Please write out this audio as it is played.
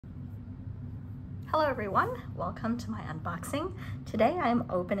Hello everyone, welcome to my unboxing. Today I'm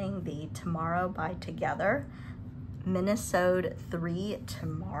opening the Tomorrow by Together Minisode 3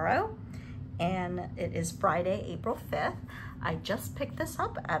 tomorrow, and it is Friday, April 5th. I just picked this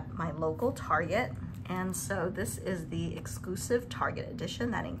up at my local Target, and so this is the exclusive Target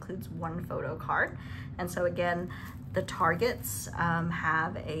edition that includes one photo card. And so again, the Targets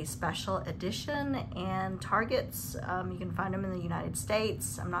have a special edition, and Targets, you can find them in the United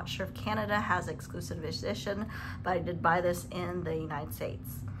States. I'm not sure if Canada has exclusive edition, but I did buy this in the United States.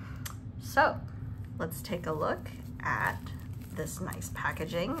 So let's take a look at this nice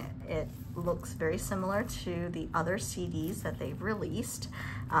packaging. It looks very similar to the other CDs that they've released.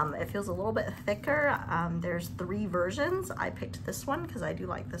 It feels a little bit thicker. There's 3 versions. I picked this one because I do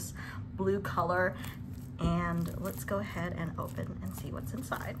like this blue color. And let's go ahead and open and see what's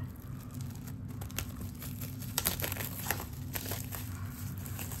inside.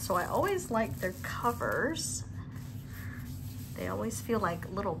 So I always like their covers. They always feel like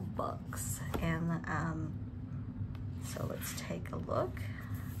little books. And so let's take a look.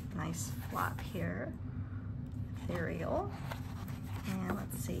 Nice flap here, ethereal. And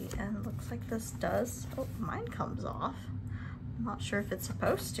let's see, and it looks like this does, oh, mine comes off. I'm not sure if it's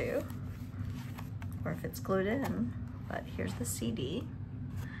supposed to, or if it's glued in, but here's the CD.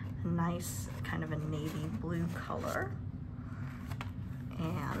 A nice kind of a navy blue color.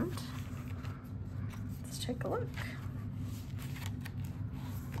 And let's take a look.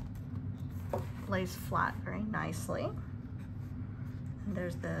 Lays flat very nicely. And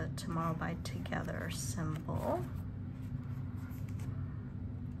there's the Tomorrow by Together symbol.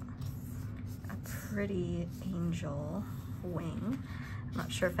 A pretty angel wing. I'm not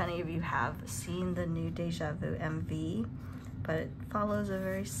sure if any of you have seen the new Deja Vu MV, but it follows a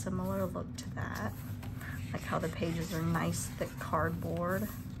very similar look to that. Like how the pages are nice, thick cardboard.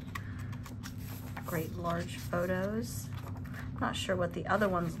 Great large photos. I'm not sure what the other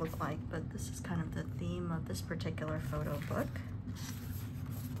ones look like, but this is kind of the theme of this particular photo book.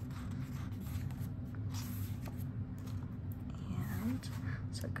 And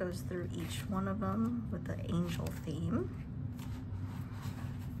so it goes through each one of them with the angel theme.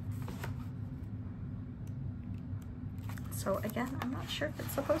 So again, I'm not sure if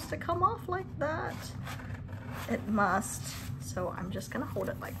it's supposed to come off like that. It must. So I'm just gonna hold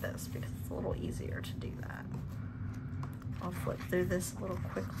it like this because it's a little easier to do that. I'll flip through this a little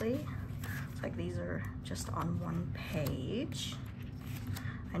quickly. It's like these are just on one page.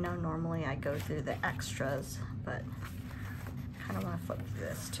 I know normally I go through the extras, but I kind of want to flip through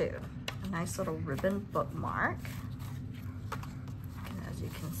this too. A nice little ribbon bookmark. And as you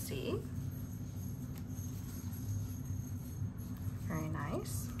can see, very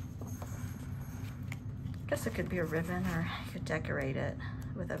nice. I guess it could be a ribbon, or you could decorate it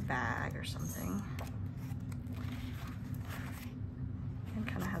with a bag or something. And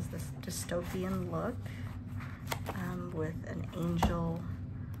kind of has this dystopian look with an angel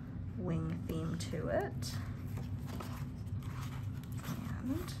wing theme to it.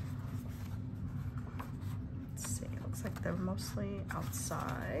 And let's see, it looks like they're mostly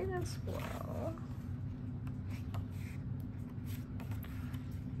outside as well.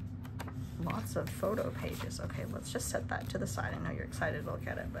 Lots of photo pages. Okay, let's just set that to the side. I know you're excited to look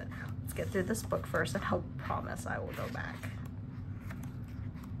at it, but let's get through this book first, and I'll promise I will go back.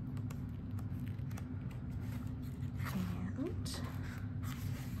 And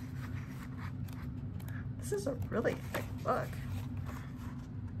this is a really thick book.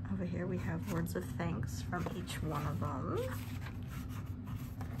 Over here we have words of thanks from each one of them.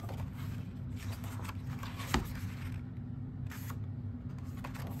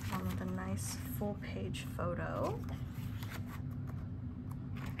 Nice full page photo.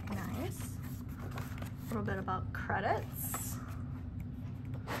 Nice. A little bit about credits.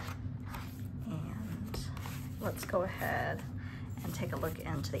 And let's go ahead and take a look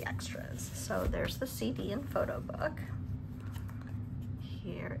into the extras. So there's the CD and photo book.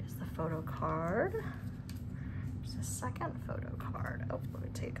 Here is the photo card. There's a second photo card. Oh, let me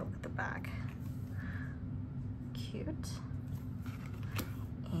take a look at the back. Cute.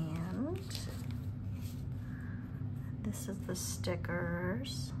 And this is the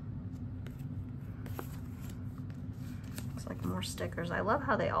stickers. Looks like more stickers. I love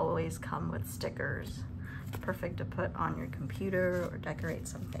how they always come with stickers. Perfect to put on your computer or decorate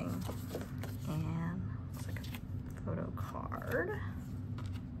something. And looks like a photo card.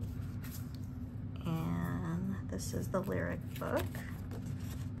 And this is the lyric book.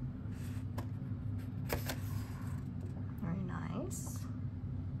 Very nice.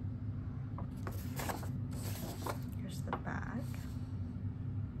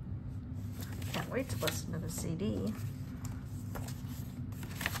 wait to listen to the CD.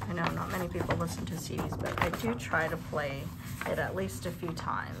 I know not many people listen to CDs, but I do try to play it at least a few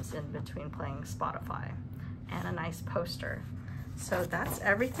times in between playing Spotify, and a nice poster. So that's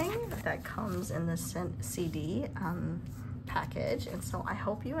everything that comes in this CD package. And so I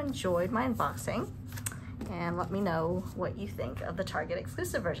hope you enjoyed my unboxing, and let me know what you think of the Target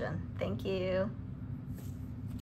exclusive version. Thank you.